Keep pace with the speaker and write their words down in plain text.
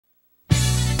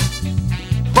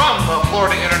the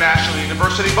Florida International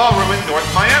University Ballroom in North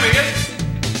Miami, it's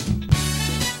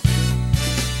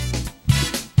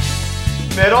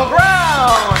Middle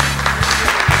Ground!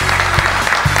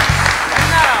 And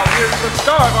now, here's the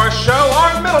star of our show,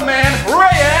 our middleman,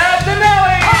 RayPay!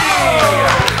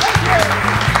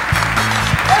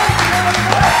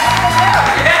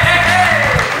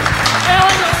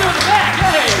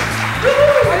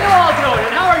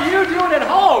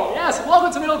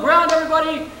 Welcome to Middle Ground,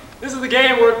 everybody. This is the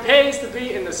game where it pays to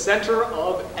be in the center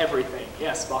of everything.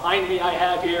 Yes, behind me I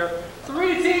have here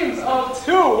 3 teams of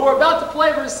 2 who are about to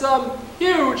play for some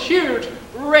huge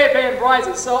RayPay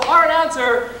prizes. So our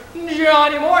announcer,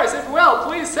 Johnny Morris, if you will,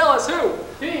 please tell us who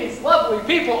these lovely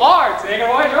people are. Take it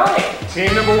away, Johnny.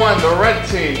 Team number 1, the red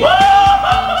team. He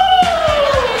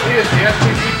is the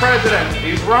STC president.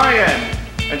 He's Ryan.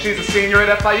 And she's a senior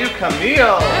at FIU,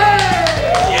 Camille.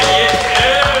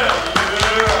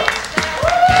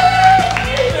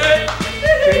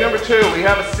 Team number 2, we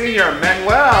have a senior,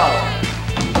 Manuel.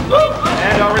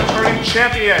 And our returning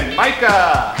champion,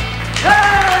 Micah.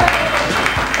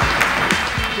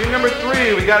 Team number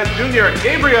 3, we got a junior,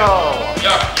 Gabriel.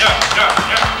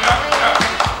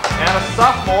 And a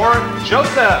sophomore,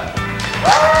 Joseph.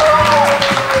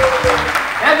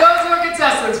 And those are our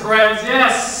contestants, friends,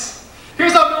 yes.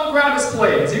 Here's how Middle Ground is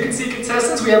played. As you can see,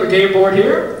 contestants, we have a game board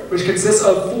here, which consists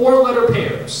of 4-letter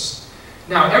pairs.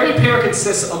 Now, every pair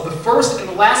consists of the first and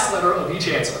the last letter of each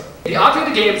answer. The object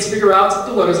of the game is to figure out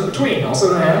the letters in between, also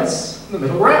known as the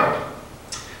middle ground.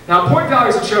 Now, point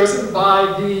values are chosen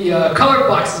by the colored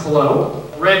boxes below,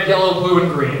 red, yellow, blue,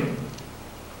 and green.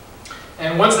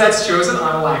 And once that's chosen,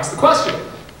 I will ask the question.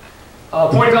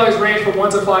 Point values range from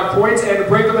 1 to 5 points, and to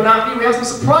break the monotony, we have some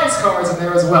surprise cards in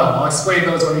there as well. I'll explain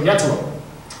those when we get to them.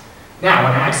 Now,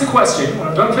 when I ask the question, when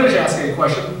I'm done finished asking a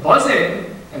question, buzz in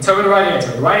and tell me the right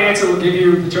answer. The right answer will give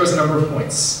you the chosen number of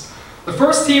points. The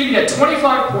first team to get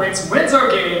 25 points wins our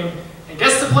game and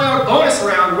gets to play our bonus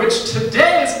round, which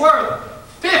today is worth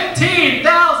 $15,000 in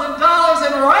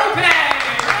RayPay!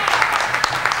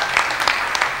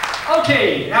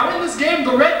 Okay, now in this game,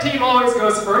 the red team always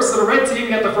goes first, so the red team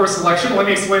get the first selection. Let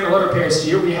me explain the letter pairs to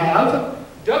you. We have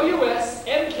W, S,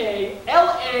 M, K,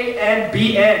 L, A, and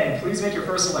B, N. Please make your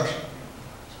first selection.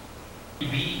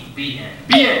 B, N.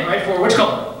 B, N, right? For which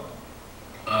color?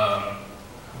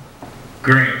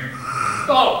 Green.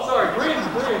 Oh, sorry, green.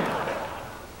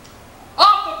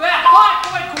 Off the bat,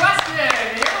 5-point question,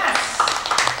 yes!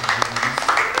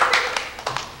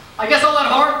 I guess all that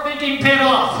hard thinking paid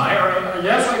off.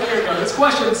 Yes, here we go. This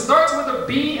question starts with a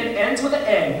B and ends with an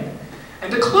N.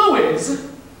 And the clue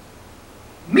is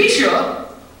Misha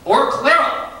or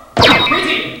Clara. Green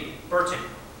team. Burton.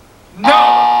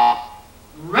 No.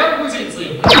 Red or blue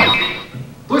team?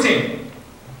 Blue team.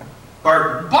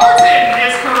 Barton. Barton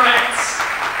is correct.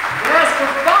 Yes, for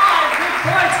 5 big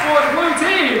points for the blue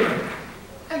team.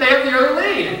 And they have the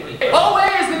early lead. OA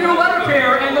is the new letter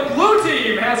pair, and the blue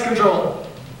team has control.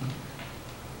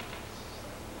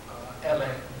 LA.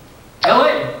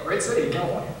 LA, great city,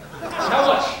 California. How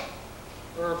much?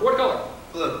 Or what color?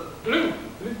 Blue.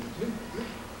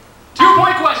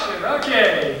 2-point question,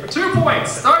 okay. For 2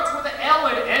 points, starts with the L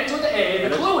and ends with the A.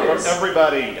 The clue is... For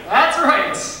everybody. That's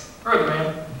right. Further,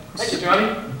 man. Thank you,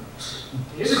 Johnny.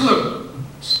 Here's the clue.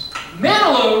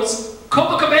 Manilo's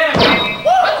Copacabana.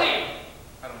 What team?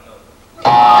 I don't know.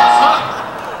 That's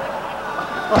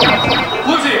not.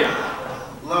 Blue team.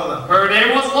 Lola. Her name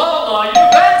was Lola. You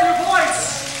bet 2 points.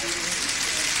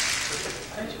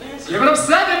 Giving them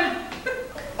 7.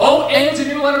 O N's a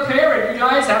new letter pair, and you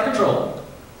guys have control.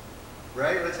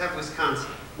 Right? Let's have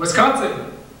Wisconsin.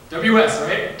 Wisconsin. WS,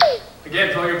 right?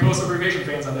 Again, for all your post abbreviation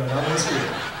fans out there, down on the street.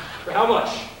 For how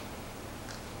much?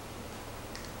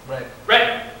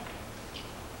 Red.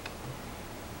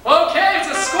 Okay, it's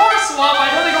a score swap. I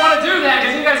don't think I want to do that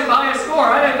because you guys have the highest score.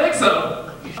 I didn't think so.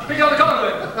 Pick out the color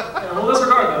then. Yeah, we'll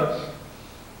disregard that.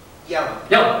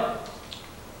 Yellow.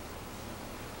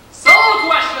 Solo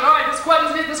question. All right,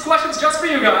 this question's just for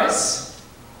you guys.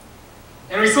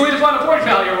 And we still need to find a point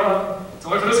value. It's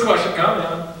only for this question. Calm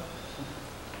down.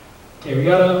 Okay, we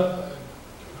got a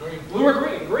blue or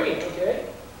green? Green, okay.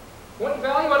 Point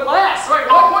value at last. All right,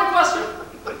 1-point question.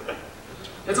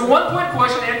 It's a 1-point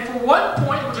question, and for 1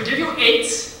 point, which will give you 8,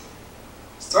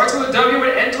 starts with a W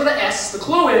and ends with an S. The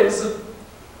clue is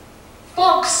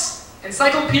Funk's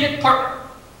encyclopedic partner.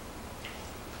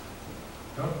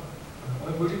 No?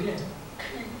 Only blue team again.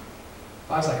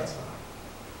 5 seconds.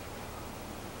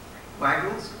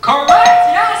 Waggles? Correct!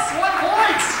 Yes! 1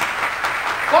 point!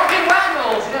 Funkin'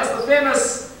 Waggles! Yes, the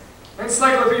famous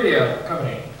encyclopedia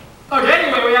company. Okay,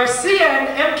 anyway, we have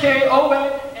CN, MK,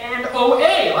 ON, and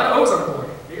OA. A lot of O's on the board.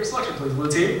 Make your selection. blue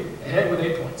team ahead with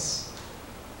 8 points.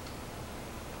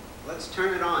 Let's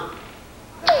turn it on.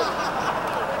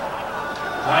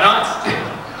 Why not?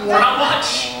 For how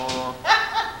much?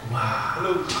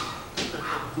 Wow.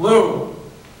 Blue.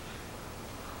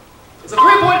 It's a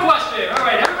 3-point question. All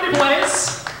right, everybody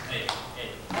plays.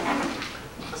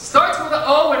 Starts with an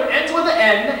O and ends with an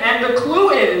N, and the clue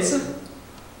is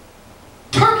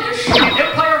Turkish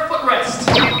Empire footrest.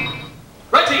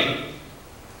 Red team.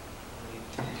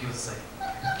 Give us a second.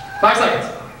 5 seconds.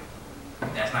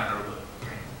 That's not very good.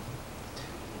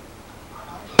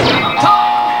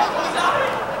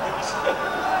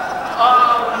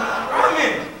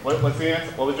 What's the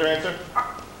answer? What was your answer?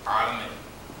 Ottoman.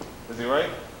 Is he right?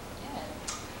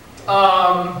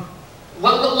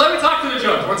 Let me talk to the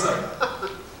judge. 1 second.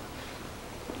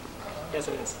 Yes,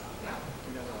 it is.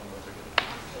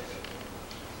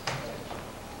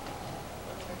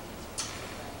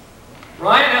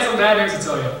 Ryan has some bad news to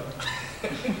tell you.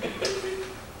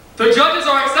 The judges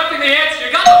are accepting the answer.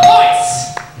 You got the points!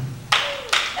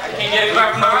 I can't get a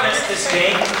car protest this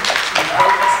game.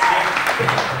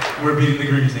 We're beating the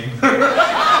green team. The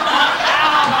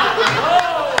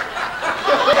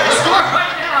score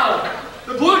right now.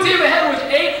 The blue team ahead with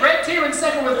 8, red team in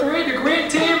second with 3, the green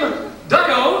team,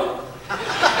 Ducko.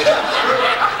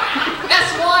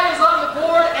 SY is on the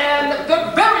board, and the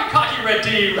very cocky red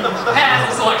team has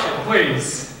the selection,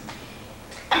 please.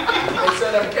 I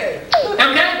said MK.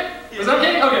 MK? Was that MK?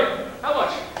 Okay. How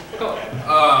much? Come on.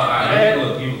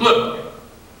 Blue.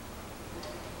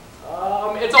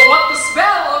 It's a what the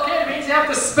spell. Okay, it means you have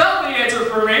to spell the answer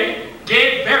for me.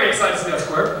 Gabe, very excited to see that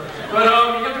square. But you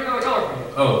gotta pick another color for me.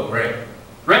 Oh, red.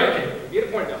 Red, okay. You get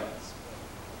a point down.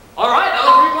 All right,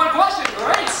 another 3-point question.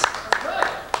 Great. Good.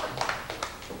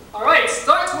 All right,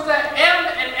 starts with an M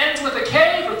and ends with a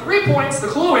K for 3 points. The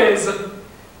clue is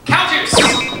cow juice.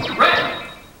 Red.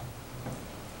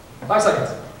 5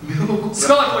 seconds. Milk.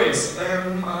 Spell it, please.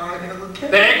 M-I-L-K.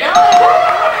 There you go.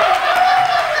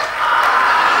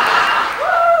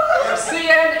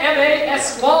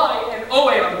 C-N-M-A-S-Y and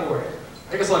O-A on the board.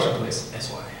 Make a selection, please.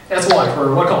 S-Y. S-Y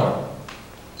for what color?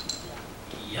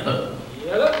 Yellow.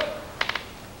 Yellow.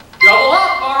 Double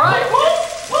up, all right.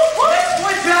 Next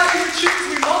point value you choose,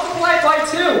 we multiply it by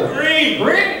 2. Green.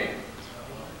 Green.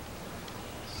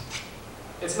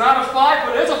 It's not a 5,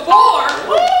 but it's a 4. So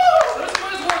this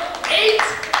one is worth 8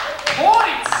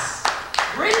 points.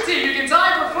 Green team, you can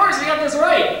tie for first if you got this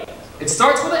right. It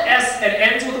starts with an S and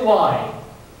ends with a Y.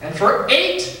 And for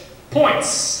 8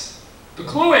 points, the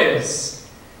clue is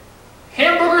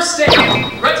hamburger steak.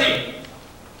 Red team.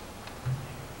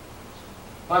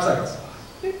 5 seconds.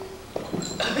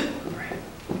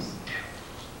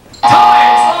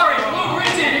 Time! Sorry, blue,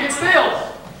 green team, you can steal.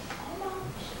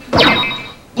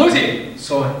 Blue team.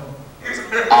 Soy.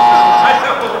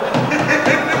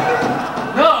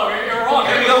 No, you're wrong.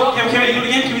 Can we do it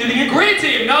again? Can we do it again? Green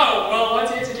team, no. Well,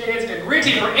 let's answer Jay again. Green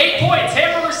team for 8 points.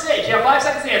 Hamburger steak. You have 5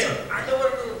 seconds to answer. I know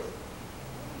what it is.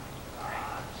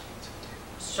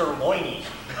 Sirloin.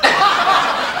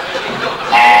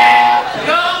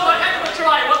 No, but heck of a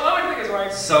try. What do you think is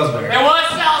right? Salisbury. It was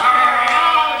Salisbury.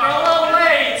 Oh, you're a little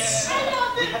late.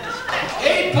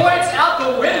 8 points out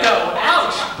the window.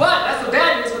 Ouch. But that's the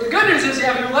bad news. But the good news is you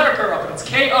have a new letter pair up, and it's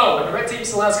K-O, and the red team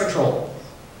still has control.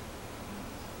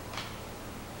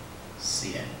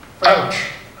 C-N. For how much?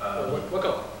 What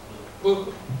color?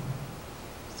 Blue.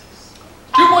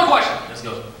 2-point question. Let's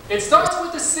go. It starts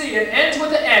with the C and ends with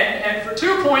the N, and for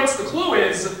 2 points, the clue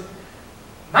is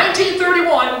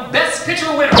 1931 Best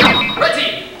Picture winner. Red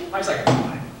team. 5 seconds.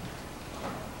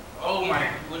 Oh my.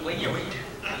 Wait here.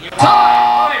 Time!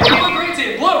 All right, blue and green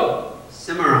team. Blue.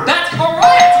 Cimarron. That's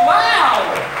correct!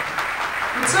 Wow!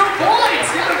 For 2 points,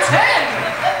 you have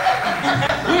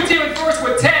 10. Blue team in first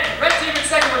with 10. Red team in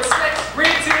second with 6.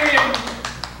 Green team.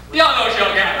 Y'all know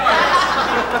Shogun.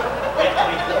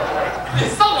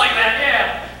 Something like that,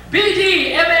 yeah.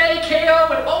 BD, M-A-K-O,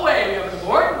 and O-A we have on the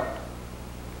board.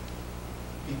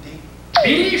 BD.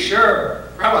 BD, sure.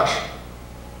 For how much?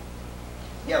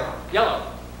 Yellow. Yellow.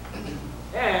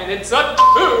 And it's a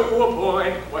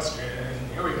 2-point question.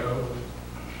 Here we go.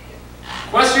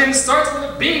 Question starts with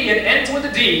a B and ends with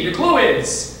a D. The clue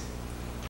is